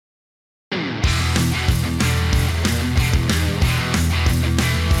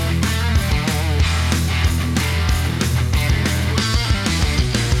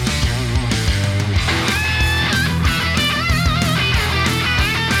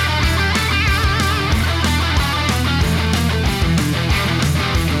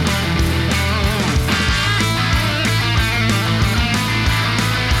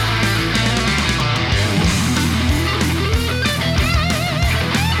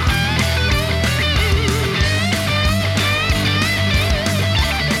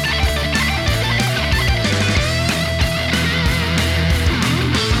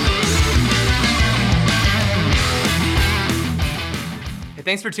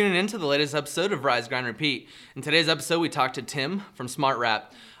Thanks for tuning in to the latest episode of Rise, Grind, Repeat. In today's episode, we talked to Tim from SmartWrap. It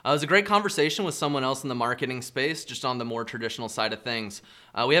was a great conversation with someone else in the marketing space, just on the more traditional side of things.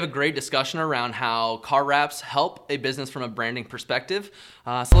 We have a great discussion around how car wraps help a business from a branding perspective.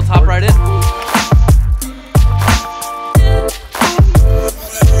 So let's hop right in.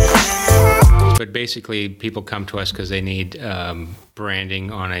 But basically, people come to us because they need branding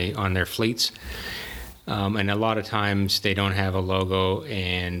on their fleets. And a lot of times they don't have a logo,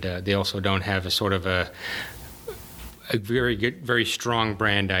 and they also don't have a very good, very strong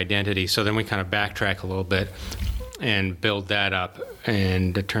brand identity. So then we kind of backtrack a little bit and build that up.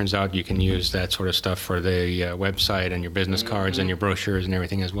 And it turns out you can use that sort of stuff for the website and your business cards and your brochures and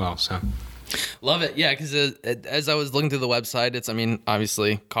everything as well. So. Love it. Yeah, because as I was looking through the website,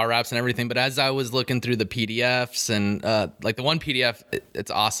 obviously car wraps and everything, but as I was looking through the PDFs and like the one PDF,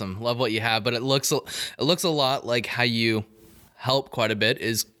 it's awesome. Love what you have, but it looks a lot like how you help quite a bit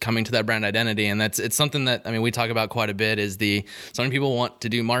is coming to that brand identity. And it's something that, we talk about quite a bit is so many people want to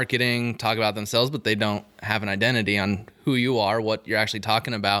do marketing, talk about themselves, but they don't have an identity on who you are, what you're actually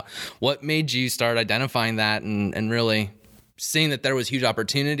talking about. What made you start identifying that and really seeing that there was huge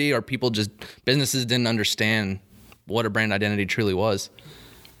opportunity, or businesses didn't understand what a brand identity truly was?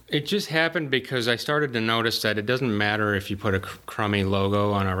 It just happened because I started to notice that it doesn't matter if you put a crummy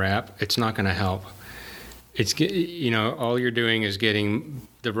logo on a wrap, it's not going to help. It's, all you're doing is getting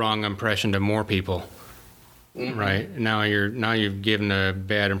the wrong impression to more people, right? Now you've given a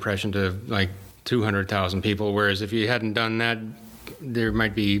bad impression to like 200,000 people, whereas if you hadn't done that, there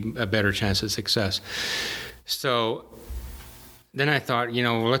might be a better chance of success. So then I thought,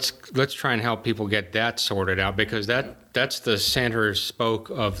 let's try and help people get that sorted out, because that's the center spoke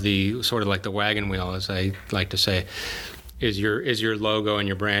of the sort of like the wagon wheel, as I like to say, is your logo and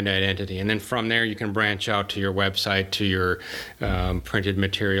your brand identity. And then from there you can branch out to your website, to your printed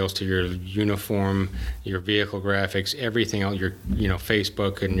materials, to your uniform, your vehicle graphics, everything else, your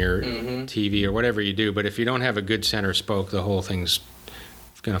Facebook and your TV or whatever you do. But if you don't have a good center spoke, the whole thing's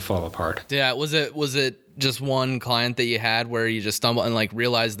going to fall apart. Yeah. Was it just one client that you had where you just stumbled and like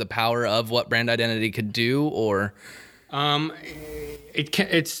realized the power of what brand identity could do, or?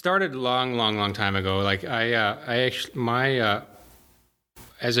 It started long time ago. Like as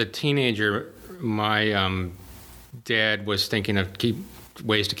a teenager, my dad was thinking of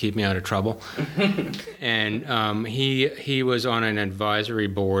ways to keep me out of trouble, and he was on an advisory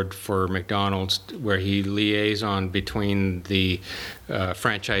board for McDonald's where he liaison between the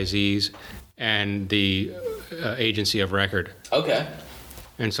franchisees and the agency of record. Okay.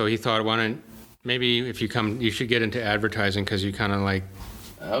 And so he thought, maybe if you come, you should get into advertising, because you kind of like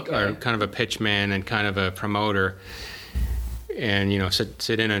are kind of a pitch man and kind of a promoter, and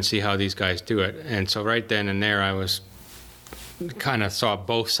sit in and see how these guys do it. And so right then and there, I was kind of saw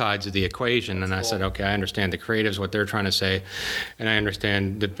both sides of the equation. And I said, okay, I understand the creatives, what they're trying to say, and I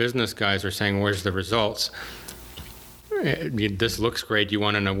understand the business guys are saying, where's the results? This looks great. You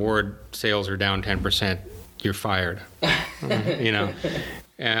won an award. Sales are down 10%. You're fired. It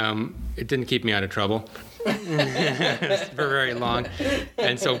didn't keep me out of trouble for very long.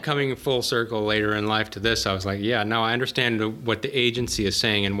 And so coming full circle later in life to this, I was like, yeah, now I understand what the agency is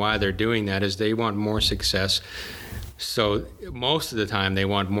saying, and why they're doing that is they want more success. So most of the time they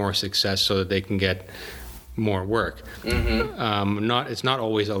want more success so that they can get more work. It's not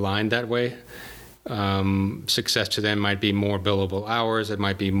always aligned that way. Success to them might be more billable hours, it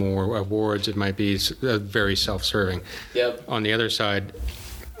might be more awards, it might be very self-serving. Yep. On the other side,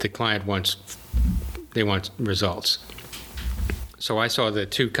 the client wants results. So I saw the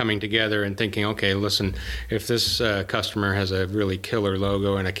two coming together and thinking, okay, listen, if this customer has a really killer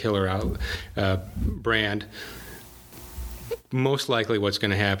logo and a killer brand, most likely what's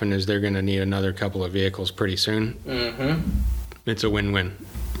going to happen is they're going to need another couple of vehicles pretty soon. It's a win-win.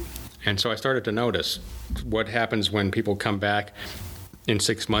 And so I started to notice what happens when people come back in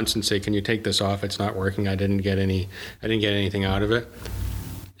 6 months and say, can you take this off? It's not working. I didn't get anything out of it.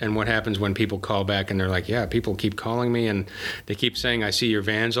 And what happens when people call back and they're like, yeah, people keep calling me and they keep saying, I see your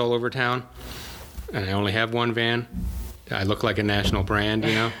vans all over town and I only have one van. I look like a national brand,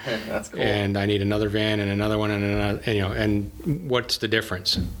 That's cool. And I need another van and another one and another, and what's the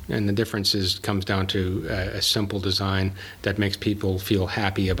difference? And the difference comes down to a simple design that makes people feel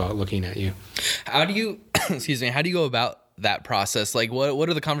happy about looking at you. How do you, how do you go about that process? Like what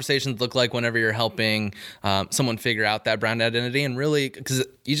do the conversations look like whenever you're helping someone figure out that brand identity? And really, because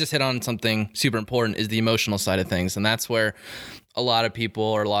you just hit on something super important, is the emotional side of things. And that's where a lot of people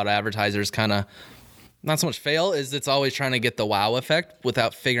or a lot of advertisers kind of not so much fail, is it's always trying to get the wow effect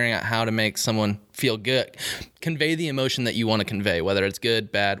without figuring out how to make someone feel good. Convey the emotion that you want to convey, whether it's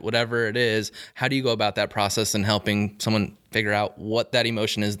good, bad, whatever it is. How do you go about that process and helping someone figure out what that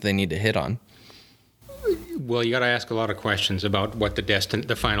emotion is they need to hit on? Well, you got to ask a lot of questions about what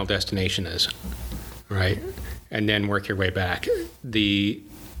the final destination is, right? And then work your way back.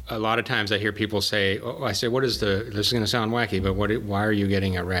 A lot of times I hear people say, this is going to sound wacky, but why are you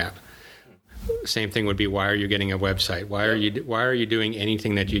getting a wrap? Same thing would be, why are you getting a website? Why are you doing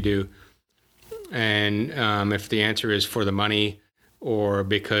anything that you do? And if the answer is for the money, or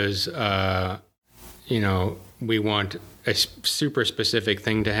because we want a super specific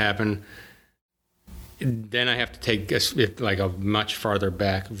thing to happen, then I have to take a much farther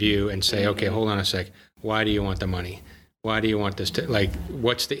back view and say, okay, hold on a sec. Why do you want the money? Why do you want this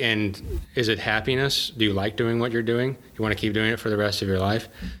what's the end? Is it happiness? Do you like doing what you're doing? You want to keep doing it for the rest of your life?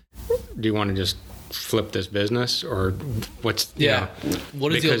 Do you want to just flip this business, or what's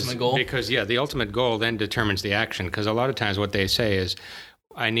what is the ultimate goal? Because the ultimate goal then determines the action. Because a lot of times what they say is,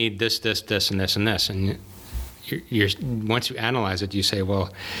 I need this, this, this, and this, and this, and you're once you analyze it, you say,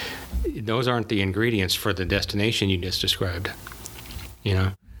 well, those aren't the ingredients for the destination you just described.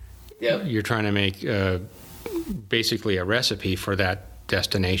 You're trying to make basically a recipe for that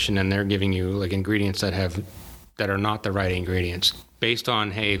destination, and they're giving you ingredients that are not the right ingredients. Based on,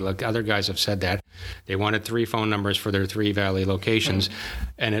 hey, look, other guys have said that. They wanted 3 phone numbers for their 3 Valley locations,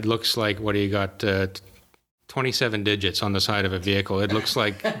 and it looks like, what do you got, 27 digits on the side of a vehicle. It looks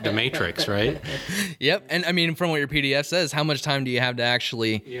like the Matrix, right? Yep. And I mean, from what your PDF says, how much time do you have to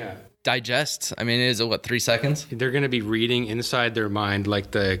actually digest? I mean, is it 3 seconds? They're going to be reading inside their mind, like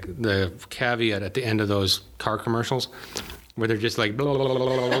the caveat at the end of those car commercials, where they're just like blah, blah, blah,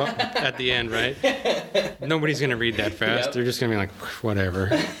 blah, blah, at the end, right? Nobody's going to read that fast. Yep. They're just going to be like, whatever.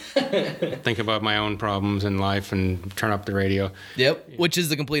 Think about my own problems in life and turn up the radio. Yep. Which is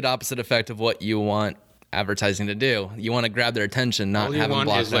the complete opposite effect of what you want advertising to do. You want to grab their attention, not have them blocked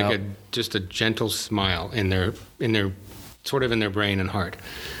out. All you want is just a gentle smile in their sort of in their brain and heart.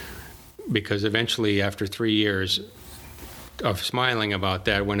 Because eventually, after 3 years of smiling about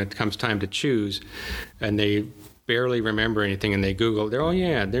that, when it comes time to choose, and they barely remember anything, and they Google,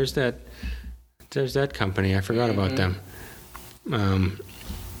 there's that company. I forgot about them. I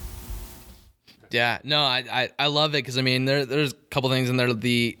love it, because I mean, there's a couple things in there.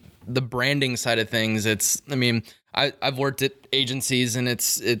 The branding side of things. I've worked at agencies, and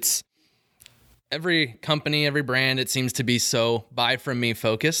it's every company, every brand, it seems to be so buy from me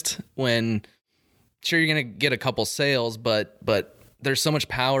focused, when sure, you're going to get a couple sales, but there's so much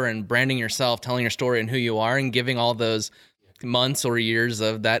power in branding yourself, telling your story and who you are, and giving all those months or years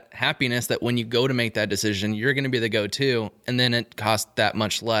of that happiness that when you go to make that decision, you're going to be the go-to, and then it costs that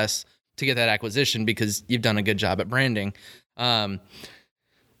much less to get that acquisition because you've done a good job at branding. Something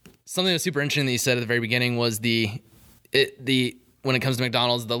that's super interesting that you said at the very beginning was when it comes to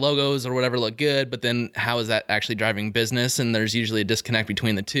McDonald's, the logos or whatever look good, but then how is that actually driving business? And there's usually a disconnect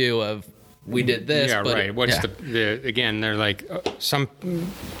between the two of, we did this. Yeah, but right. What's again, they're like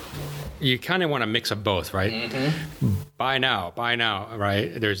you kind of want a mix of both, right? Mm-hmm. Buy now,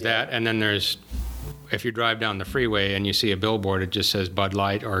 right? There's that. And then if you drive down the freeway and you see a billboard, it just says Bud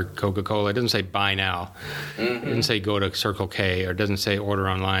Light or Coca-Cola. It doesn't say buy now. Mm-hmm. It doesn't say go to Circle K, or it doesn't say order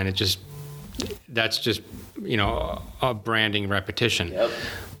online. That's just, a branding repetition. Yep.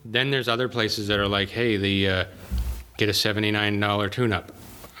 Then there's other places that are like, hey, get a $79 tune-up.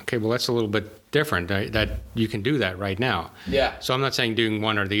 Okay, well, that's a little bit different. That you can do that right now. Yeah. So I'm not saying doing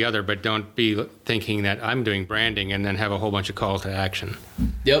one or the other, but don't be thinking that I'm doing branding and then have a whole bunch of calls to action.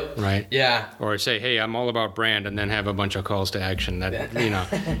 Yep. Right? Yeah. Or say, hey, I'm all about brand, and then have a bunch of calls to action. That,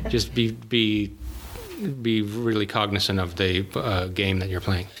 just be really cognizant of the game that you're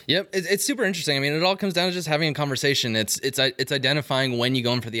playing. Yep, it's super interesting. I mean, it all comes down to just having a conversation. It's identifying when you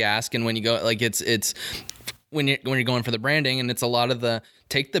go in for the ask and when you go, like it's when you're going for the branding, and it's a lot of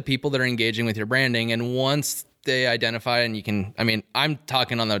take the people that are engaging with your branding, and once they identify, and you can, I mean, I'm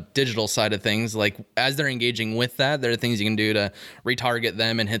talking on the digital side of things, like as they're engaging with that, there are things you can do to retarget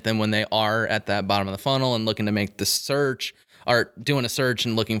them and hit them when they are at that bottom of the funnel and looking to make the search, or doing a search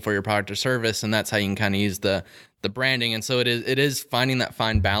and looking for your product or service. And that's how you can kind of use the branding. And so it is finding that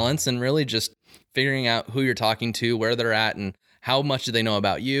fine balance and really just figuring out who you're talking to, where they're at, and how much do they know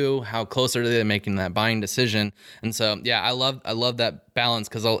about you? How close are they to making that buying decision? And so, yeah, I love that balance,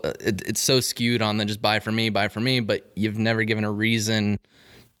 because it's so skewed on the just buy for me, but you've never given a reason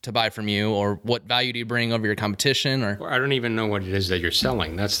to buy from you, or what value do you bring over your competition? Or I don't even know what it is that you're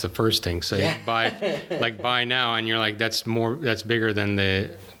selling. That's the first thing. So buy now, and you're like, that's bigger than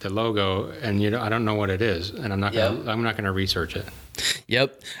the logo, and I don't know what it is, and I'm not gonna research it.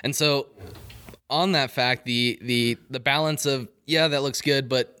 Yep. And so on that fact, the balance of, that looks good,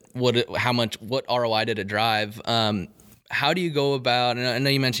 but what ROI did it drive? How do you go about, and I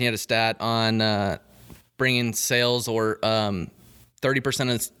know you mentioned you had a stat on bringing sales, or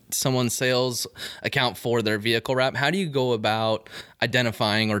 30% of someone's sales account for their vehicle wrap. How do you go about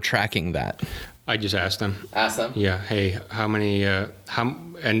identifying or tracking that? I just ask them. Ask them? Yeah. Hey, how many,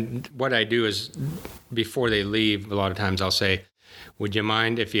 and what I do is before they leave, a lot of times I'll say, would you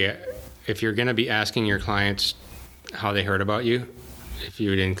mind if you're going to be asking your clients how they heard about you, if you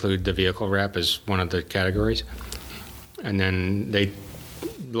would include the vehicle wrap as one of the categories? And then a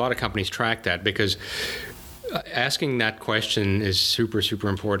lot of companies track that, because asking that question is super, super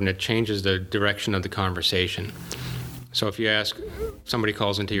important. It changes the direction of the conversation. So if you ask, somebody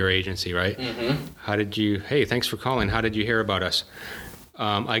calls into your agency, right? Mm-hmm. Hey, thanks for calling. How did you hear about us?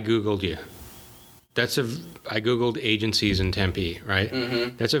 I Googled you. I Googled agencies in Tempe, right?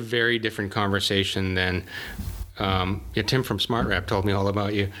 Mm-hmm. That's a very different conversation than, Tim from SmartWrap told me all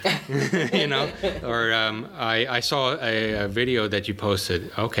about you, or I saw a video that you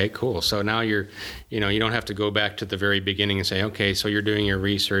posted. Okay, cool. So now you don't have to go back to the very beginning and say, okay, so you're doing your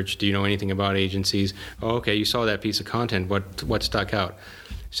research. Do you know anything about agencies? Oh, okay, you saw that piece of content. What stuck out?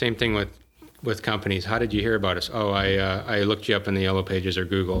 Same thing with companies. How did you hear about us? Oh, I looked you up in the Yellow Pages or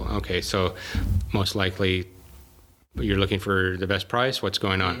Google. Okay, so most likely you're looking for the best price. What's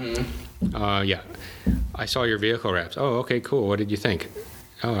going on? Mm-hmm. Yeah. I saw your vehicle wraps. Oh, okay, cool. What did you think?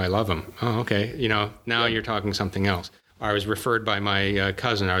 Oh, I love them. Oh, okay. Now you're talking something else. I was referred by my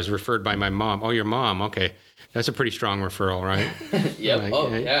cousin. I was referred by my mom. Oh, your mom. Okay. That's a pretty strong referral, right?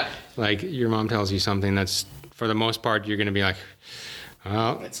 Yep. Like your mom tells you something that's, for the most part, you're going to be like,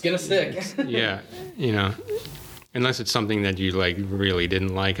 oh. It's going to stick. Yeah. Unless it's something that you really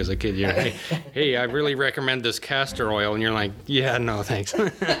didn't like as a kid. You're like, hey, I really recommend this castor oil, and you're like, yeah, no, thanks. How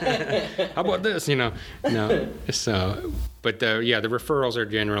about this? No. So, but the referrals are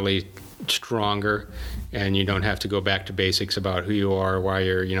generally stronger, and you don't have to go back to basics about who you are, why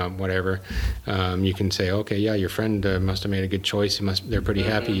you're, whatever. You can say, okay, yeah, your friend must have made a good choice. They're pretty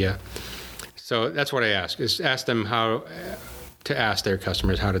happy, yeah. So that's what I ask: is ask them to ask their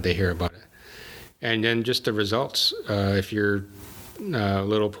customers how did they hear about it. And then just the results. If you're a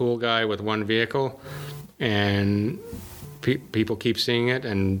little pool guy with one vehicle and people keep seeing it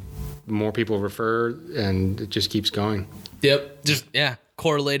and more people refer, and it just keeps going. Yep. Just,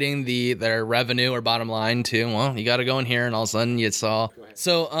 correlating their revenue or bottom line to, well, you got to go in here, and all of a sudden you saw.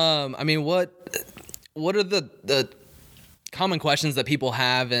 So, what are the common questions that people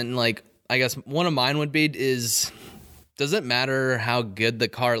have? And I guess one of mine would be is, does it matter how good the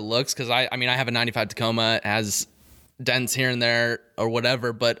car looks? Because I have a 95 Tacoma. It has dents here and there or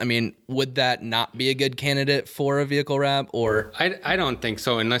whatever, but would that not be a good candidate for a vehicle wrap? Or I don't think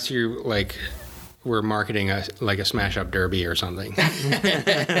so, unless you we're marketing a smash up derby or something.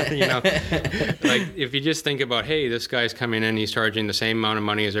 If you just think about, hey, this guy's coming in, he's charging the same amount of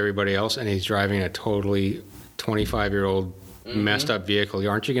money as everybody else, and he's driving a totally 25-year-old messed up vehicle.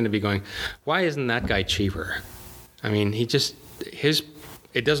 Aren't you going to be going, why isn't that guy cheaper?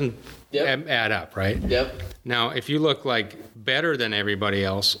 It doesn't add up, right? Yep. Now, if you look better than everybody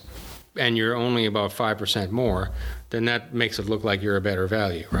else and you're only about 5% more, then that makes it look like you're a better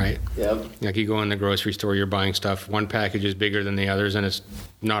value, right? Yep. Like you go in the grocery store, you're buying stuff, one package is bigger than the others and it's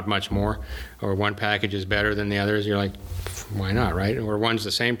not much more, or one package is better than the others, you're like, why not, right? Or one's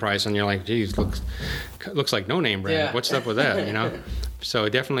the same price and you're like, geez, looks like no name brand. Yeah. What's up with that, So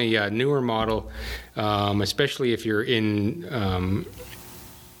definitely a newer model, especially if you're in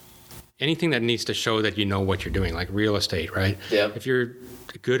anything that needs to show that you know what you're doing, like real estate, right? Yep. If you're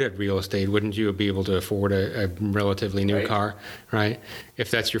good at real estate, wouldn't you be able to afford a relatively new car, right? If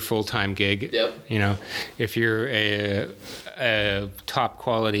that's your full-time gig, yep. If you're a top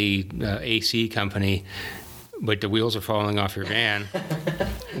quality AC company, but the wheels are falling off your van,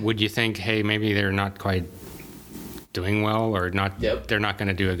 would you think, hey, maybe they're not quite doing well or not? Yep. They're not going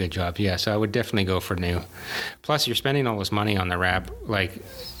to do a good job. Yeah, so I would definitely go for new. Plus, you're spending all this money on the wrap.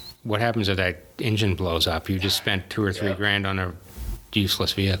 What happens if that engine blows up? You just spent $2 or $3 grand on a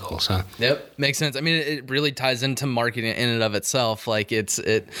useless vehicle. So yep, makes sense. It really ties into marketing in and of itself. It's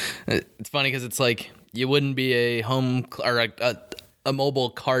funny because it's you wouldn't be a home or a mobile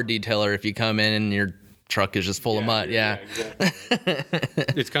car detailer if you come in and you're truck is just full of mud. Yeah. Exactly.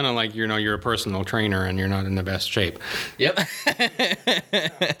 It's kind of like, you're a personal trainer and you're not in the best shape. Yep.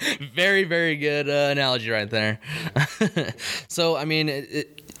 Very, very good analogy right there. So, I mean,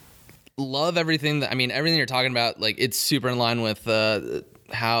 love everything everything you're talking about. Like, it's super in line with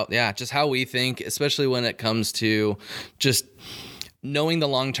just how we think, especially when it comes to just knowing the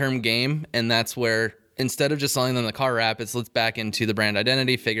long-term game. And that's where, instead of just selling them the car wrap, let's back into the brand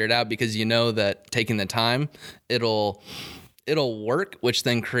identity, figure it out, because you know that taking the time, it'll work, which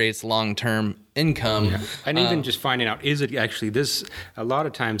then creates long-term income. Yeah. And even just finding out, is it actually this? A lot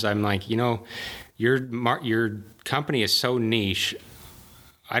of times I'm like, your company is so niche,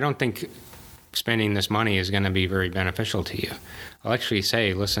 I don't think spending this money is going to be very beneficial to you. I'll actually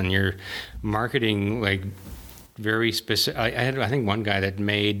say, listen, you're marketing like very specific. I had, I think, one guy that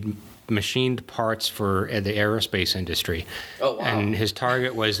made machined parts for the aerospace industry. Oh, wow. And his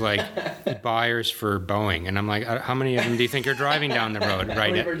target was like buyers for Boeing. And I'm like, how many of them do you think are driving down the road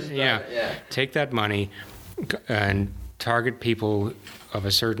right now? Yeah. Take that money and target people of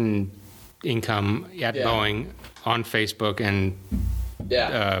a certain income at Boeing on Facebook and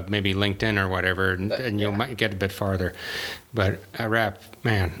maybe LinkedIn or whatever, and you might get a bit farther. But a wrap,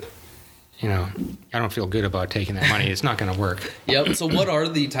 man, I don't feel good about taking that money. It's not going to work. Yep. So what are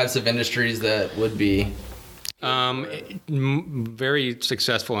the types of industries that would be very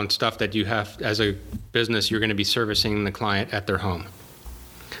successful in stuff that you have as a business? You're going to be servicing the client at their home.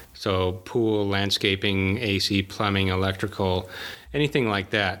 So pool, landscaping, AC, plumbing, electrical, anything like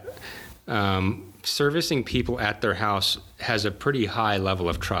that. Servicing people at their house has a pretty high level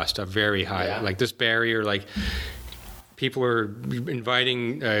of trust, a very high, like this barrier, like people are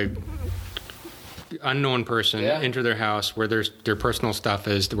inviting unknown person into their house where their personal stuff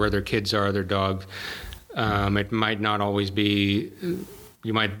is, where their kids are, their dog. It might not always be.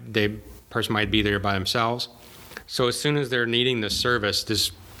 The person might be there by themselves. So as soon as they're needing this service,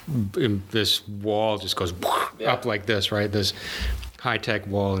 this wall just goes up like this, right? This high-tech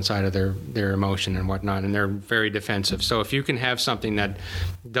wall inside of their emotion and whatnot, and they're very defensive. So if you can have something that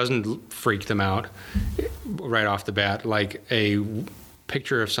doesn't freak them out right off the bat, like a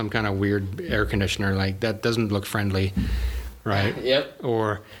picture of some kind of weird air conditioner, like that doesn't look friendly, right? Yep.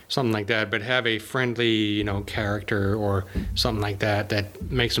 Or something like that, but have a friendly, character or something like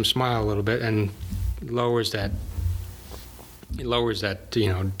that makes them smile a little bit and lowers that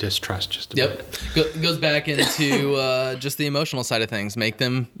distrust just a bit. Goes back into just the emotional side of things. Make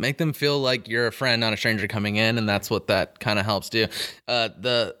them feel like you're a friend, not a stranger coming in, and that's what that kind of helps do.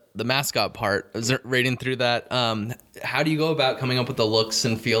 The mascot part, reading through that, how do you go about coming up with the looks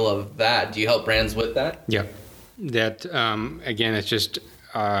and feel of that? Do you help brands with that? Yeah. That, again, it's just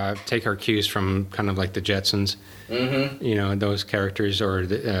take our cues from kind of like the Jetsons, those characters, or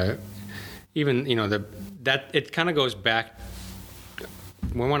that it kind of goes back.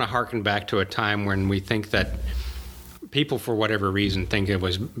 We want to harken back to a time when we think that people, for whatever reason, think it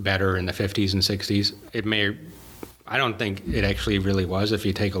was better in the 50s and 60s. I don't think it actually really was. If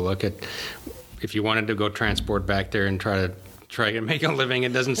you take a look at, if you wanted to go transport back there and try to make a living,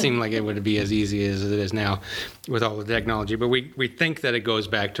 it doesn't seem like it would be as easy as it is now with all the technology. But we think that it goes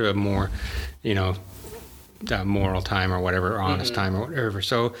back to a more, moral time or whatever, honest time or whatever.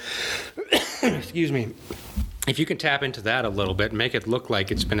 So, excuse me. If you can tap into that a little bit, make it look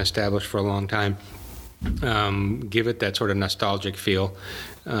like it's been established for a long time, give it that sort of nostalgic feel,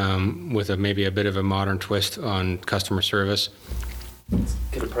 with maybe a bit of a modern twist on customer service.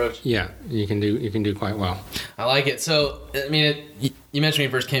 Good approach. Yeah, you can do quite well. I like it. So, I mean, you mentioned when you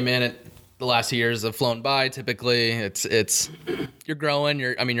first came in, the last years have flown by. Typically, it's you're growing.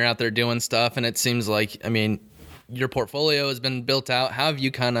 You're out there doing stuff, and it seems like, your portfolio has been built out. How have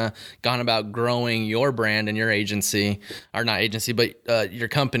you kind of gone about growing your brand and your agency, or not agency, but your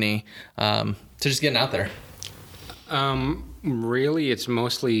company, to just getting out there? Really, it's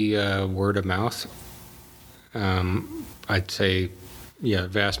mostly word of mouth. I'd say,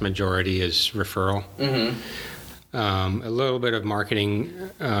 vast majority is referral. A little bit of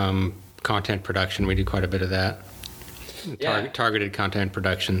marketing, content production. We do quite a bit of that. Targeted content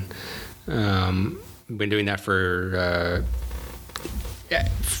production. Been doing that for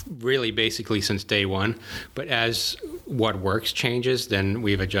really basically since day one. But as what works changes, then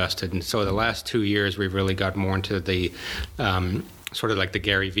we've adjusted. And so the last 2 years, we've really got more into the sort of like the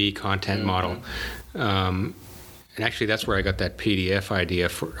Gary Vee content model. And actually, that's where I got that PDF idea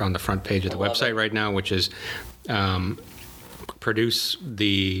on the front page of the website right now, which is produce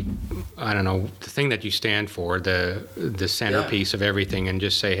the thing that you stand for, the centerpiece of everything, and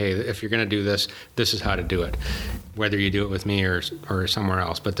just say, hey, if you're going to do this, this is how to do it, whether you do it with me or somewhere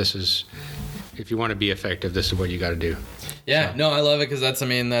else. But this is if you want to be effective, this is what you got to do. Yeah, no, I love it because that's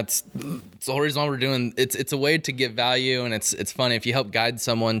the whole reason why we're doing. It's a way to get value, and it's funny if you help guide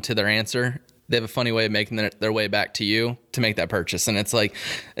someone to their answer. They have a funny way of making their way back to you to make that purchase, and it's like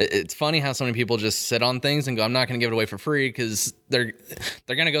it's funny how so many people just sit on things and go, "I'm not going to give it away for free," because they're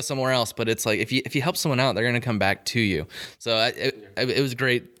going to go somewhere else. But it's like if you help someone out, they're going to come back to you. So it was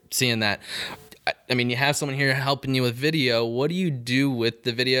great seeing that. I mean, you have someone here helping you with video. What do you do with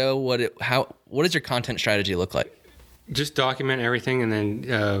the video? What does your content strategy look like? Just document everything and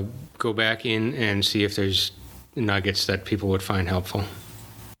then go back in and see if there's nuggets that people would find helpful.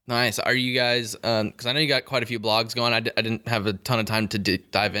 Nice. Are you guys, because I know you got quite a few blogs going. I didn't have a ton of time to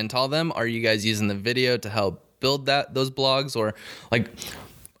dive into all of them. Are you guys using the video to help build those blogs? Or like,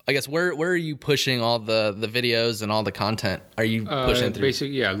 I guess, where are you pushing all the videos and all the content? Are you pushing through?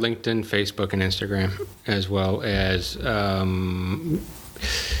 Basically, yeah, LinkedIn, Facebook, and Instagram, as well as a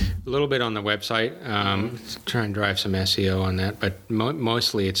little bit on the website. Try and drive some SEO on that, but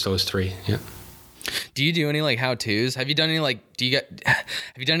mostly it's those three. Yeah. Do you do any like how-tos? Have you done any have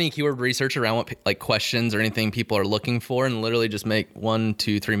you done any keyword research around what like questions or anything people are looking for, and literally just make 1,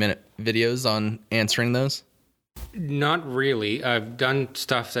 2, 3 minute videos on answering those? Not really. I've done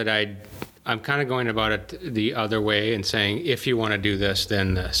stuff that I'm kind of going about it the other way and saying, if you want to do this,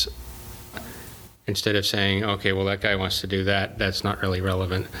 then this. Instead of saying, okay, well, that guy wants to do that. That's not really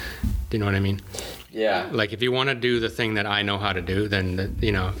relevant. Do you know what I mean? Yeah. Like if you want to do the thing that I know how to do, then,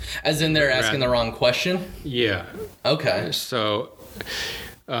 As in they're asking the wrong question? Yeah. Okay. So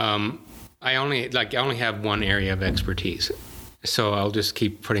I only have one area of expertise. So I'll just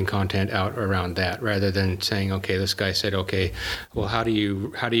keep putting content out around that rather than saying, okay, this guy said, okay, well, how do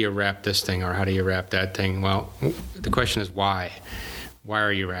you wrap this thing, or how do you wrap that thing? Well, the question is why? Why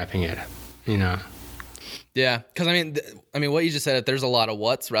are you wrapping it? Yeah, because I mean, what you just said, if there's a lot of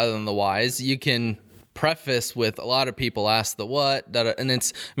whats rather than the whys, you can preface with a lot of people ask the what, and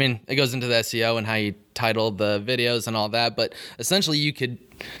it goes into the SEO and how you title the videos and all that, but essentially you could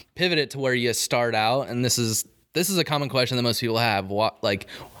pivot it to where you start out, and this is a common question that most people have.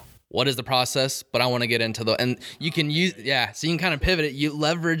 What is the process? But I want to get into and you can use, so you can kind of pivot it. You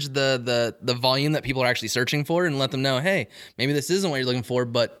leverage the volume that people are actually searching for and let them know, hey, maybe this isn't what you're looking for,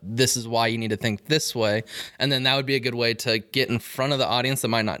 but this is why you need to think this way. And then that would be a good way to get in front of the audience that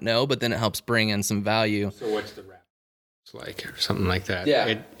might not know, but then it helps bring in some value. So what's the wrap like, or something like that?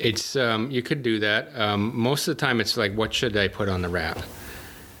 Yeah. It's you could do that. Most of the time it's like, what should I put on the wrap?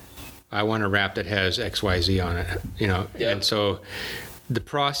 I want a wrap that has XYZ on it, Yep. And so the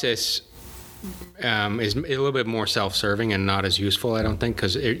process is a little bit more self-serving and not as useful, I don't think,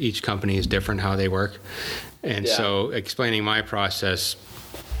 because each company is different how they work. And so explaining my process,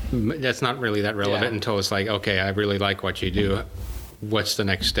 that's not really that relevant until it's like, okay, I really like what you do. What's the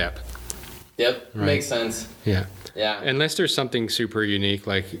next step? Yep, right? Makes sense. Yeah. Yeah. Unless there's something super unique,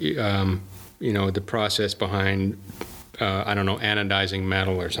 like, the process behind anodizing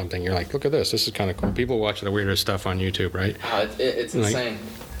metal or something. You're like, look at this. This is kind of cool. People watch the weirdest stuff on YouTube, right? It's insane.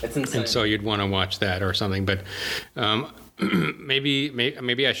 It's insane. And so you'd want to watch that or something. But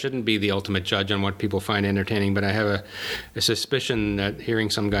maybe I shouldn't be the ultimate judge on what people find entertaining, but I have a suspicion that hearing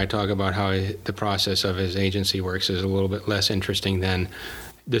some guy talk about how the process of his agency works is a little bit less interesting than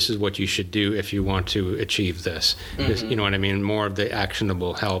this is what you should do if you want to achieve this. Mm-hmm. This, you know what I mean? More of the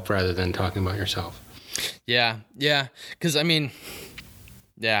actionable help rather than talking about yourself. Yeah. Because I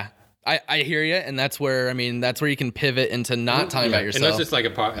hear you, and that's where you can pivot into not talking about yourself. And that's just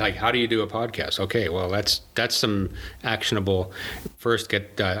like how do you do a podcast? Okay, well that's some actionable. First,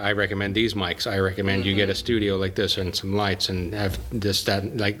 I recommend these mics. I recommend you get a studio like this and some lights and have this,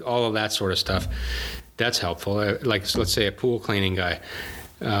 that, like all of that sort of stuff. That's helpful. So let's say a pool cleaning guy.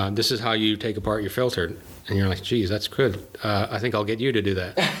 This is how you take apart your filter. And you're like, geez, that's good. I think I'll get you to do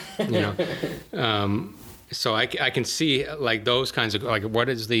that. So I can see like those kinds of, like, what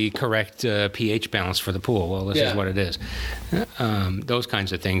is the correct pH balance for the pool? Well, this is what it is. Those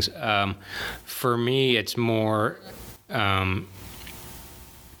kinds of things. For me, it's more,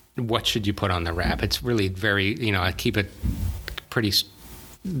 what should you put on the wrap? It's really very, I keep it pretty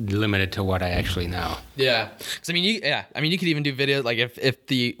limited to what I actually know. Yeah. Because you could even do videos like if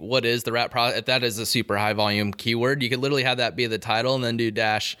the what is the wrap process, if that is a super high volume keyword, you could literally have that be the title and then do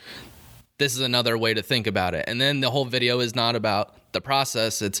dash. This is another way to think about it. And then the whole video is not about the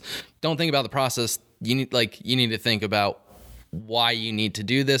process. It's don't think about the process. You need to think about why you need to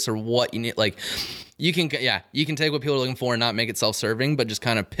do this or what you need. Like you can take what people are looking for and not make it self-serving, but just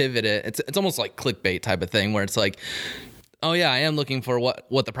kind of pivot it. It's almost like clickbait type of thing where it's like, oh yeah, I am looking for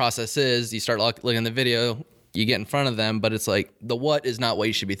what the process is. You start looking at the video, you get in front of them, but it's like the what is not what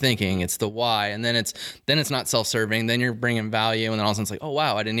you should be thinking. It's the why. And then it's not self-serving. Then you're bringing value. And then all of a sudden it's like, oh,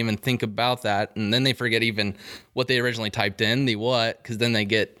 wow, I didn't even think about that. And then they forget even what they originally typed in, the what, because then they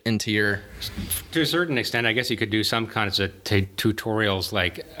get into your... To a certain extent, I guess you could do some kinds of tutorials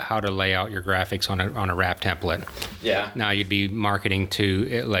like how to lay out your graphics on a wrap template. Yeah. Now you'd be marketing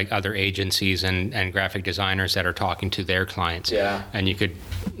to like other agencies and graphic designers that are talking to their clients. Yeah. And you could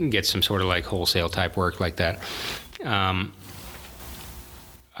get some sort of like wholesale type work like that.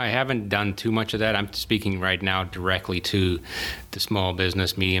 I haven't done too much of that. I'm speaking right now directly to the small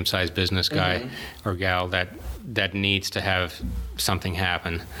business, medium-sized business guy or gal that needs to have something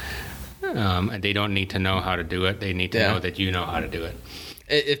happen. And they don't need to know how to do it. They need to know that you know how to do it.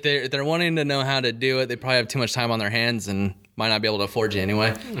 If they're wanting to know how to do it, they probably have too much time on their hands and might not be able to afford you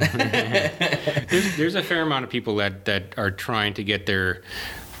anyway. There's a fair amount of people that are trying to get their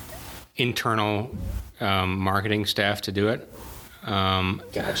internal marketing staff to do it.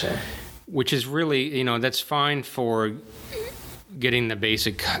 Gotcha. Which is really, that's fine for getting the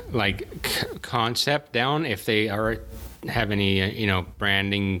basic concept down if they have any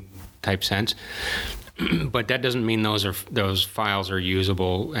branding type sense. But that doesn't mean those files are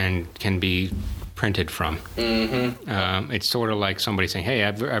usable and can be printed from. Mm-hmm. It's sort of like somebody saying, "Hey,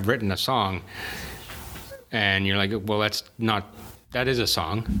 I've written a song," and you're like, "Well, that is a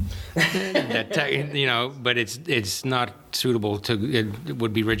song," but it's not suitable it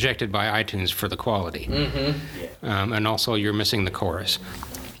would be rejected by iTunes for the quality. Mm-hmm. And also you're missing the chorus.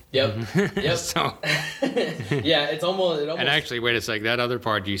 Yep. Yep. So, yeah, it almost. And actually, wait a sec. That other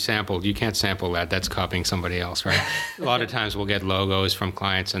part you sampled, you can't sample that. That's copying somebody else, right? A lot of times we'll get logos from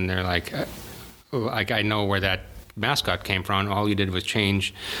clients, and they're like I know where that mascot came from. All you did was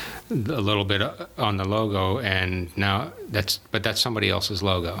change a little bit on the logo, and now that's somebody else's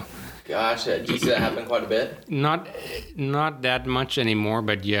logo. Gotcha. Do you see that happen quite a bit? Not that much anymore,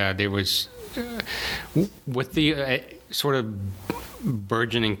 but yeah, there was with the sort of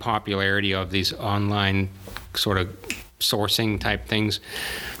burgeoning popularity of these online sort of sourcing type things.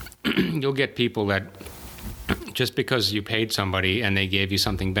 You'll get people that just because you paid somebody and they gave you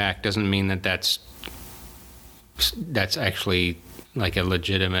something back doesn't mean that's actually like a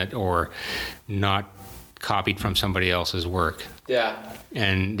legitimate or not copied from somebody else's work. Yeah.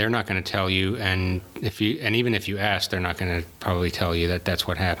 And they're not going to tell you, and even if you ask, they're not going to probably tell you that that's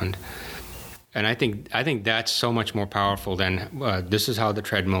what happened. And I think that's so much more powerful than this is how the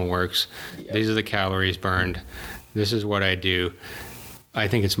treadmill works. Yep. These are the calories burned. This is what I do. I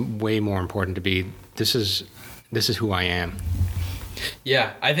think it's way more important to be this is who I am.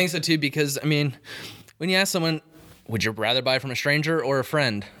 Yeah, I think so too, because I mean, when you ask someone, would you rather buy from a stranger or a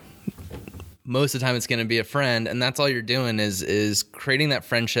friend? Most of the time it's going to be a friend, and that's all you're doing is creating that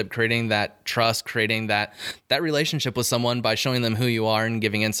friendship, creating that trust, creating that relationship with someone by showing them who you are and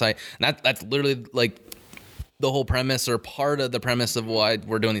giving insight. And that's literally like the whole premise or part of the premise of why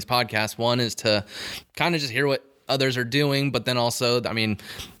we're doing these podcasts. One is to kind of just hear what others are doing, but then also, I mean,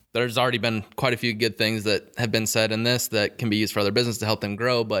 there's already been quite a few good things that have been said in this that can be used for other business to help them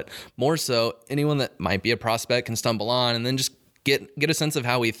grow, but more so anyone that might be a prospect can stumble on and then just get a sense of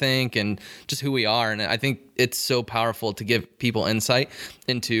how we think and just who we are. And I think it's so powerful to give people insight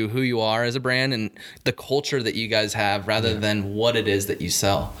into who you are as a brand and the culture that you guys have rather than what it is that you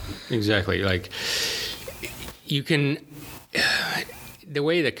sell. Exactly. Like you can, the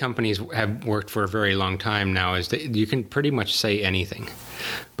way that companies have worked for a very long time now is that you can pretty much say anything,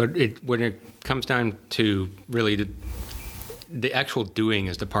 but when it comes down to really the actual doing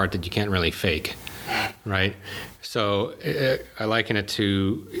is the part that you can't really fake. Right. So I liken it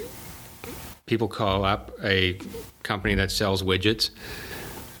to people call up a company that sells widgets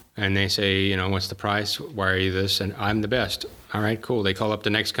and they say, what's the price? Why are you this? And I'm the best. All right, cool. They call up the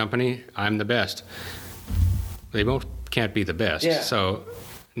next company. I'm the best. They both can't be the best. Yeah. So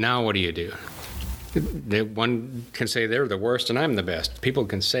now what do? One can say they're the worst and I'm the best. People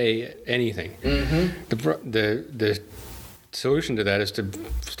can say anything. Mm-hmm. The solution to that is to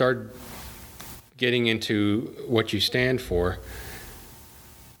start getting into what you stand for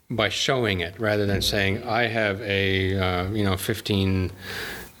by showing it rather than saying I have a 15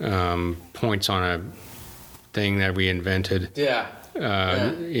 points on a thing that we invented. Yeah.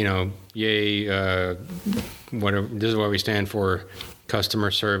 Yay, whatever. This is what we stand for: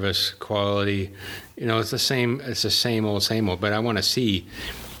 customer service, quality. It's the same. It's the same old. But I want to see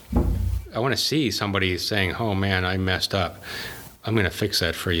somebody saying, "Oh man, I messed up. I'm going to fix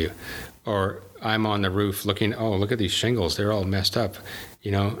that for you," or I'm on the roof looking, oh, look at these shingles. They're all messed up.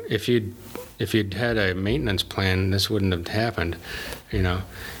 If you'd had a maintenance plan, this wouldn't have happened.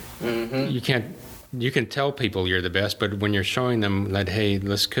 Mm-hmm. You can't you can tell people you're the best, but when you're showing them that, hey,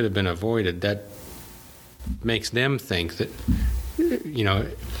 this could have been avoided, that makes them think that, you know,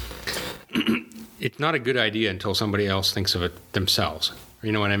 it's not a good idea until somebody else thinks of it themselves.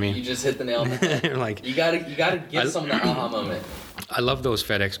 You know what I mean? You just hit the nail on the head. Like, you gotta give someone the aha moment. I love those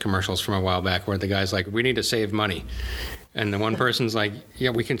FedEx commercials from a while back where the guy's like, we need to save money. And the one person's like, yeah,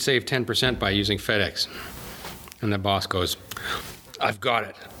 we can save 10% by using FedEx. And the boss goes, I've got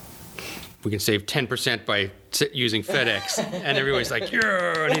it. We can save 10% by using FedEx. And everybody's like,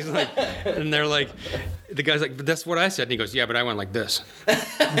 yeah. And he's like, and they're like, the guy's like, but that's what I said. And he goes, yeah, but I went like this. That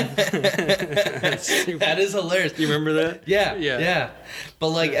is hilarious. Do you remember that? Yeah. But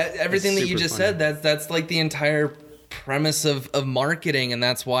like everything that you just said, that's like the entire premise of marketing, and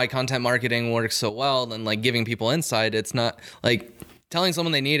that's why content marketing works so well. And like giving people insight, it's not like telling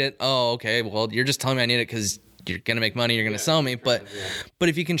someone they need it. Oh, okay, well, you're just telling me I need it because you're gonna make money, you're gonna sell me. But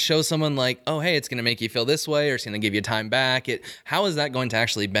if you can show someone like, oh, hey, it's gonna make you feel this way, or it's gonna give you time back, how is that going to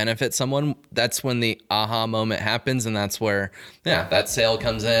actually benefit someone? That's when the aha moment happens, and that's where that sale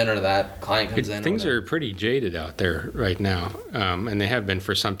comes in, or that client comes in. Things are pretty jaded out there right now, and they have been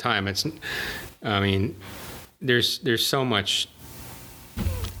for some time. There's so much.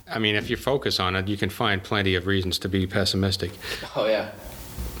 I mean, if you focus on it, you can find plenty of reasons to be pessimistic. Oh yeah.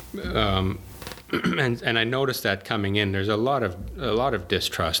 And I noticed that coming in, there's a lot of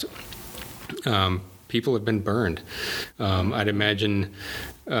distrust. People have been burned. I'd imagine,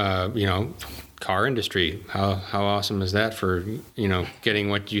 car industry. How awesome is that for getting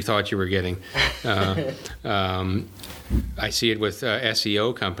what you thought you were getting? I see it with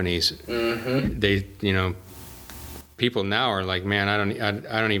SEO companies. Mm-hmm. They people now are like, man,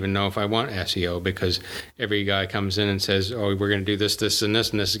 I don't even know if I want SEO, because every guy comes in and says, oh, we're going to do this, this, and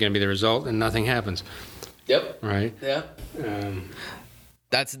this, and this is going to be the result, and nothing happens. Yep. Right. Yeah.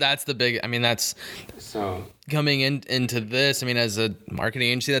 That's the big. I mean, that's so coming into this. I mean, as a marketing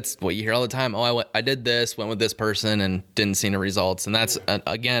agency, that's what you hear all the time. Oh, I did this, went with this person, and didn't see any results. And that's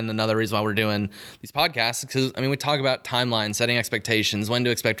again another reason why we're doing these podcasts, because I mean, we talk about timelines, setting expectations, when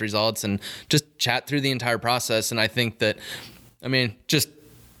to expect results, and just chat through the entire process. And I think that, I mean, just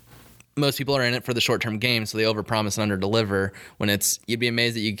most people are in it for the short-term game, so they overpromise and underdeliver. When you'd be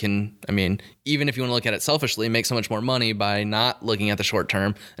amazed that you can, I mean, even if you want to look at it selfishly, make so much more money by not looking at the short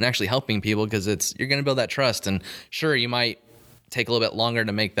term and actually helping people, because you're going to build that trust. And sure, you might take a little bit longer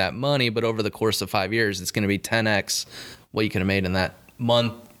to make that money, but over the course of 5 years, it's going to be 10x what you could have made in that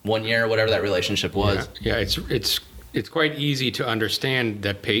month, 1 year, whatever that relationship was. Yeah, it's quite easy to understand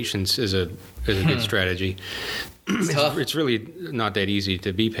that patience is a good strategy. It's really not that easy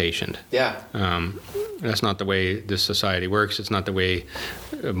to be patient. Yeah. That's not the way this society works. It's not the way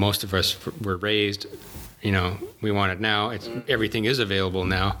most of us were raised. We want it now. Everything is available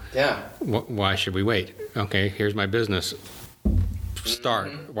now. Yeah. Why should we wait? Okay, here's my business.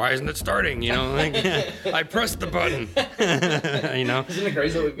 Start. Why isn't it starting? I pressed the button. Isn't it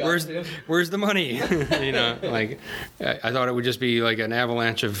crazy that we've got where's the money? I thought it would just be like an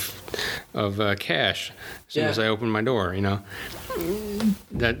avalanche of cash as soon as I opened my door.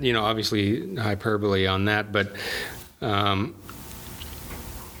 That obviously hyperbole on that, but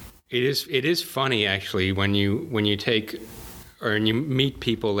it is funny actually when you take or you meet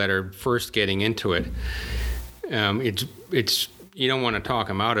people that are first getting into it. It's you don't want to talk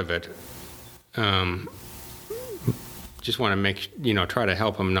them out of it. Just want to try to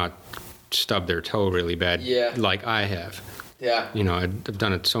help them not stub their toe really bad, like I have. Yeah. I've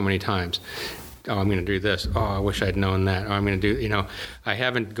done it so many times. Oh, I'm going to do this. Oh, I wish I'd known that. Oh, I'm going to do, I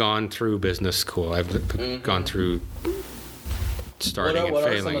haven't gone through business school. I've gone through starting and failing. What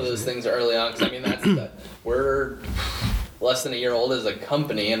are some of those things early on? Because, I mean, we're less than a year old as a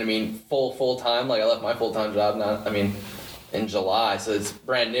company, and I mean, full time. Like, I left my full-time job in July, so it's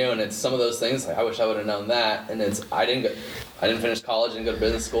brand new, and it's some of those things like I wish I would have known that. And I didn't finish college and go to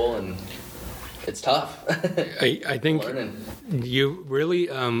business school, and it's tough. I think you really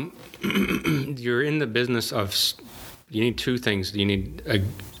you're in the business of, you need two things. You need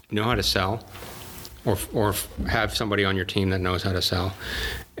know how to sell, or have somebody on your team that knows how to sell,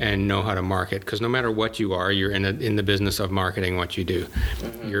 and know how to market. Because no matter what you are, you're in the business of marketing what you do.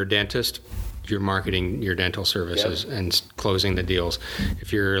 Mm-hmm. You're a dentist, you're marketing your dental services and closing the deals.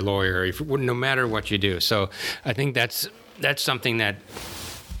 If you're a lawyer, no matter what you do. So I think that's something that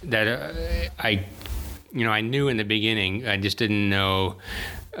I knew in the beginning. I just didn't know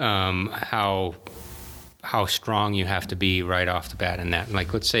how strong you have to be right off the bat in that.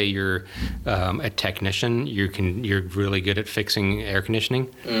 Like, let's say you're a technician, you're really good at fixing air conditioning.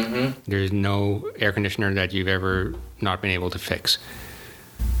 Mm-hmm. There's no air conditioner that you've ever not been able to fix.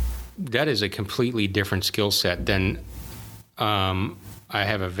 that is a completely different skill set than I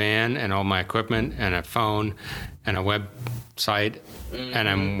have a van and all my equipment and a phone and a website, and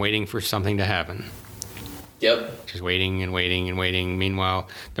I'm waiting for something to happen. Yep. Just waiting and waiting and waiting. Meanwhile,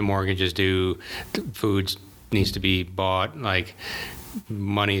 the mortgage is due, the food needs to be bought, like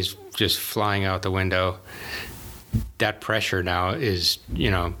money's just flying out the window. That pressure now is,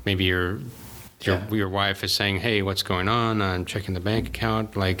 maybe your wife is saying, "Hey, what's going on? I'm checking the bank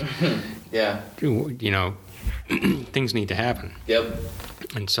account." Like, yeah, things need to happen. Yep.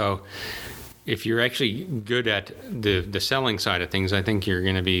 And so, if you're actually good at the selling side of things, I think you're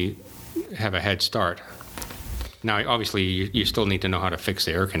going to have a head start. Now, obviously, you still need to know how to fix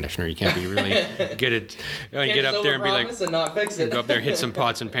the air conditioner. You can't be really good at get up there and be like, and not fix it. Go up there, hit some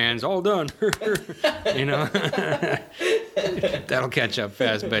pots and pans, all done. That'll catch up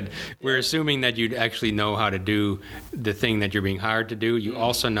fast. But we're assuming that you'd actually know how to do the thing that you're being hired to do. You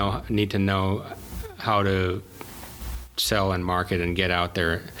also need to know how to sell and market and get out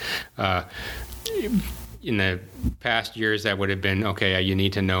there. In the past years, that would have been, okay, you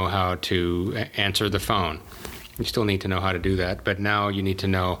need to know how to answer the phone. You still need to know how to do that, but now you need to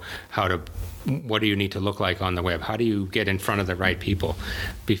know what do you need to look like on the web? How do you get in front of the right people?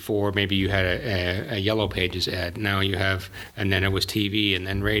 Before, maybe you had a Yellow Pages ad. Now you have, and then it was TV and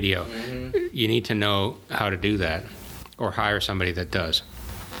then radio. Mm-hmm. You need to know how to do that, or hire somebody that does.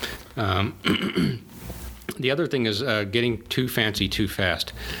 The other thing is getting too fancy too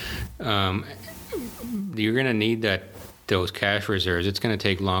fast. You're going to need those cash reserves. It's going to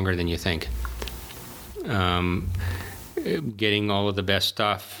take longer than you think. Getting all of the best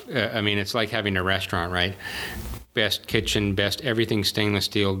stuff. It's like having a restaurant, right? Best kitchen, best everything, stainless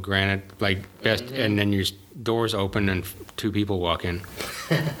steel, granite, like best, mm-hmm. And then your doors open and 2 people walk in.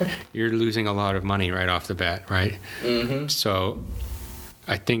 You're losing a lot of money right off the bat, right? Mm-hmm. So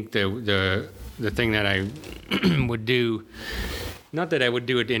I think the thing that I would do, not that I would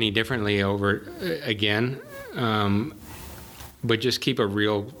do it any differently over again, but just keep a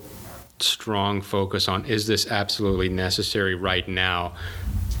real strong focus on, is this absolutely necessary right now,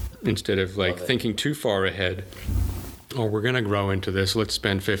 instead of thinking too far ahead. Oh, we're going to grow into this. Let's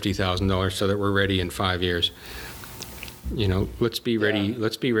spend $50,000 so that we're ready in 5 years. Let's be ready. Yeah.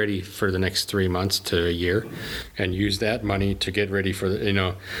 Let's be ready for the next 3 months to a year, and use that money to get ready for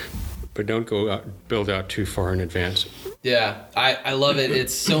but don't go out, build out too far in advance. Yeah, I love it.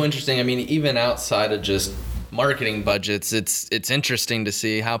 It's so interesting. Even outside of just marketing budgets, it's interesting to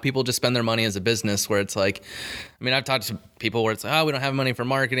see how people just spend their money as a business, where it's like, I've talked to people where it's like, we don't have money for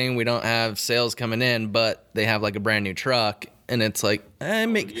marketing, we don't have sales coming in, but they have like a brand new truck, and it's like,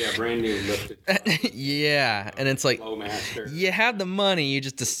 brand new lifted. Yeah, and it's like, you had the money, you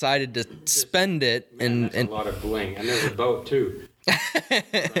just decided to spend it, and a lot of bling, and there's a boat too.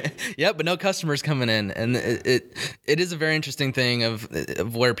 Yeah, but no customers coming in, and it is a very interesting thing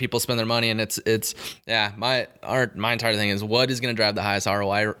of where people spend their money, and it's my entire thing is, what is going to drive the highest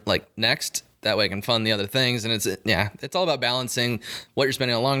ROI next, that way I can fund the other things, and it's all about balancing what you're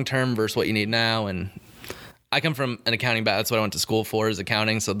spending on long term versus what you need now. And I come from an accounting background. That's what I went to school for, is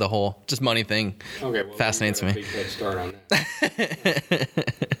accounting. So the whole just money thing fascinates me. Big head start on that.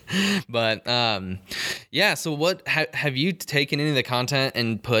 But so what have you taken any of the content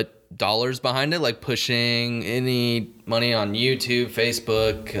and put dollars behind it, like pushing any money on YouTube,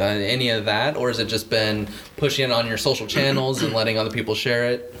 Facebook, any of that, or has it just been pushing it on your social channels and letting other people share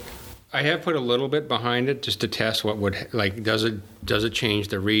it? I have put a little bit behind it just to test what would, does it change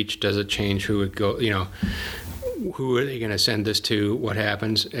the reach? Does it change who it go, who are they going to send this to? What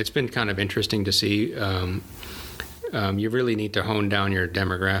happens? It's been kind of interesting to see. You really need to hone down your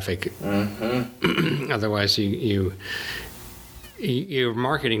demographic. Mm-hmm. Otherwise you're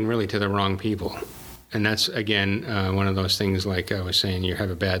marketing really to the wrong people. And that's, again, one of those things, like I was saying, you have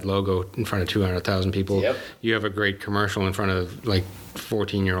a bad logo in front of 200,000 people. Yep. You have a great commercial in front of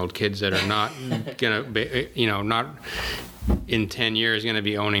 14-year-old kids that are not going to be, not in 10 years going to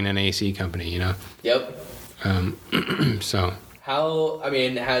be owning an AC company, Yep. So. How, have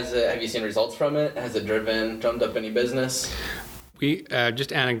you seen results from it? Has it drummed up any business? We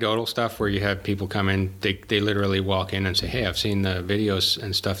just anecdotal stuff where you have people come in, they literally walk in and say, "Hey, I've seen the videos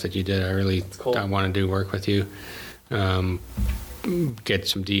and stuff that you did. I want to do work with you." Get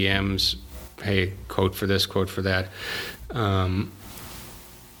some DMs, "Hey, quote for this, quote for that." I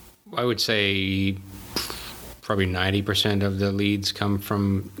would say probably 90% of the leads come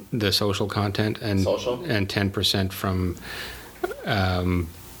from the social content, and 10% from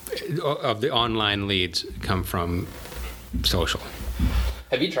of the online leads come from social.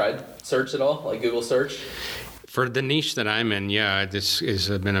 Have you tried search at all, like Google search? For the niche that I'm in, yeah, this has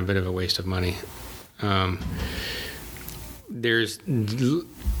been a bit of a waste of money.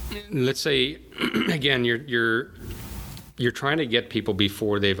 Let's say, again, you're trying to get people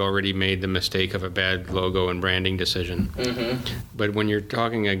before they've already made the mistake of a bad logo and branding decision. Mm-hmm. But when you're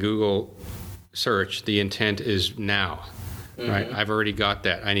talking a Google search, the intent is now, right? I've already got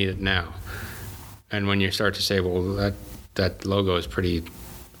that. I need it now. And when you start to say, well, that logo is pretty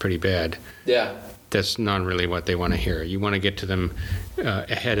bad. Yeah. That's not really what they want to hear. You want to get to them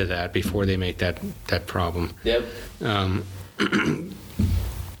ahead of that before they make that problem. Yep. Kind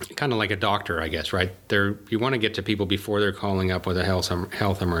of like a doctor, I guess, right? You want to get to people before they're calling up with a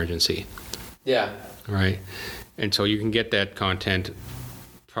health emergency. Yeah. Right. And so you can get that content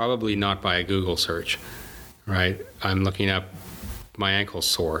probably not by a Google search, right? I'm looking up my ankle's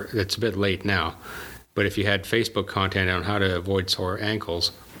sore. It's a bit late now. But if you had Facebook content on how to avoid sore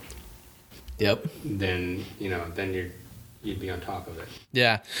ankles, yep, then you'd be on top of it.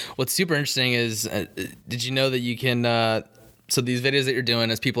 Yeah. What's super interesting is, did you know that you can, so these videos that you're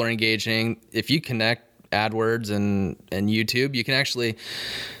doing as people are engaging, if you connect AdWords and YouTube, you can actually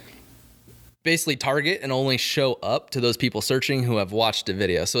basically target and only show up to those people searching who have watched a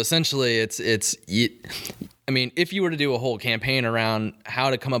video. So essentially if you were to do a whole campaign around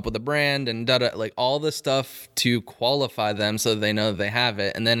how to come up with a brand and like all this stuff to qualify them so they know that they have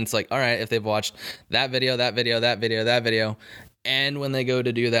it. And then it's like, all right, if they've watched that video, and when they go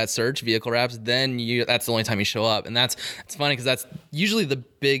to do that search, vehicle wraps, then that's the only time you show up. And it's funny because that's usually the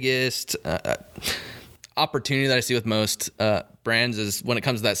biggest opportunity that I see with most brands is when it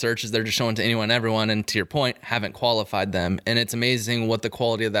comes to that search is they're just showing to anyone and everyone, and to your point, haven't qualified them. And it's amazing what the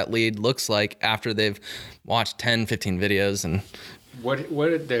quality of that lead looks like after they've watched 10, 15 videos. And what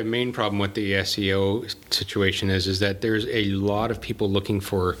the main problem with the SEO situation is that there's a lot of people looking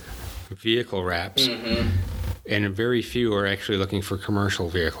for vehicle wraps. Mm-hmm. And very few are actually looking for commercial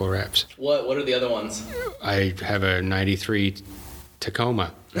vehicle wraps. What are the other ones? I have a 93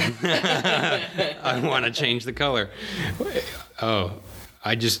 Tacoma. I want to change the color. Oh,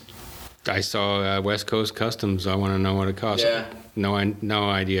 I saw West Coast Customs. I want to know what it costs. Yeah. No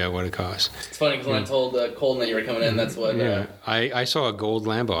idea what it costs. It's funny because when I told Colton that you were coming in, that's what. Yeah, I saw a gold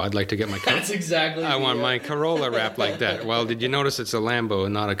Lambo. I'd like to get my. That's exactly. I want my Corolla wrapped like that. Well, did you notice it's a Lambo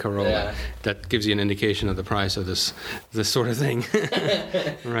and not a Corolla? Yeah. That gives you an indication of the price of this sort of thing,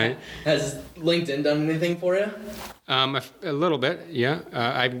 right? Has LinkedIn done anything for you? A little bit, yeah.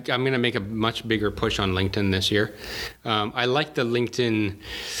 I'm going to make a much bigger push on LinkedIn this year. I like the LinkedIn.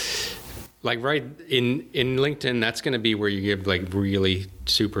 Like right in LinkedIn, that's going to be where you give like really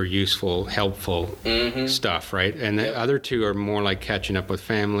super useful, helpful stuff, right? And the other two are more like catching up with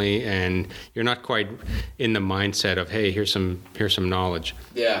family, and you're not quite in the mindset of, hey, here's some knowledge.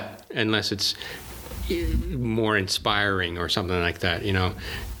 Yeah. Unless it's more inspiring or something like that,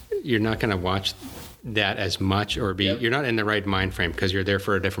 you're not going to watch that as much or you're not in the right mind frame because you're there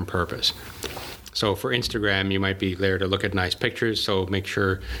for a different purpose. So for Instagram, you might be there to look at nice pictures. So make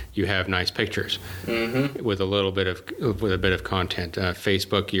sure you have nice pictures with a bit of content.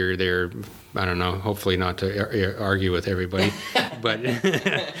 Facebook, you're there. I don't know. Hopefully not to argue with everybody, but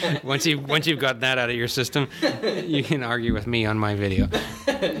once you've got that out of your system, you can argue with me on my video.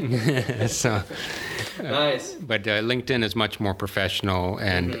 So nice. But LinkedIn is much more professional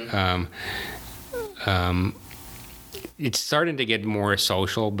and. It's starting to get more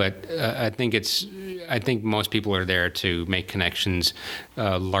social, but I think most people are there to make connections,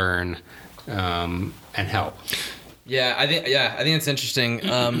 learn, and help. Yeah, I think it's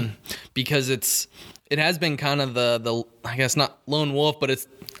interesting because it has been kind of the I guess not lone wolf, but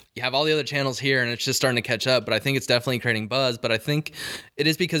you have all the other channels here and it's just starting to catch up. But I think it's definitely creating buzz. But I think it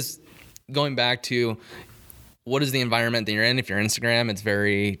is because going back to what is the environment that you're in? If you're Instagram, it's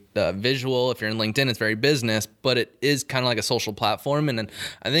very visual. If you're in LinkedIn, it's very business, but it is kind of like a social platform. And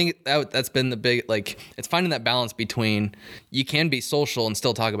I think that's been the big, it's finding that balance between you can be social and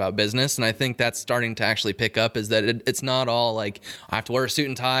still talk about business. And I think that's starting to actually pick up is that it's not all like I have to wear a suit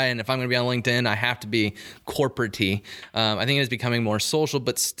and tie. And if I'm going to be on LinkedIn, I have to be corporate-y. I think it is becoming more social,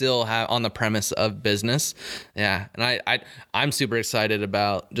 but still on the premise of business. Yeah. And I'm super excited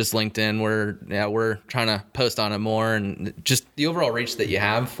about just LinkedIn. We're trying to post on it more, and just the overall reach that you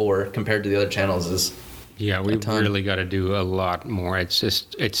have compared to the other channels is we've really got to do a lot more. It's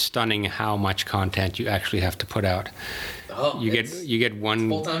stunning how much content you actually have to put out. You get one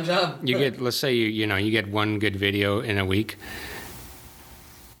full-time job. Let's say you get one good video in a week.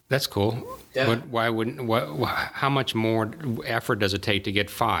 That's cool. Yeah. But why wouldn't how much more effort does it take to get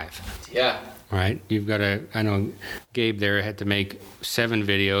 5? Yeah. right? You've got to, I know Gabe there had to make 7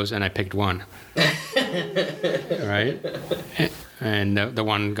 videos and I picked one, right? And the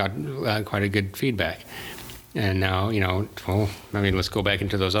one got quite a good feedback. And now, well, I mean, let's go back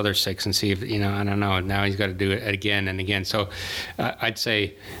into those other 6 and see if, I don't know. Now he's got to do it again and again. So I'd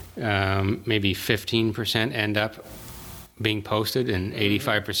say maybe 15% end up being posted and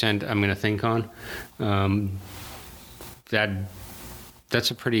 85% I'm going to think on.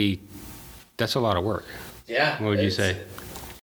 That's a lot of work. Yeah. What would you say?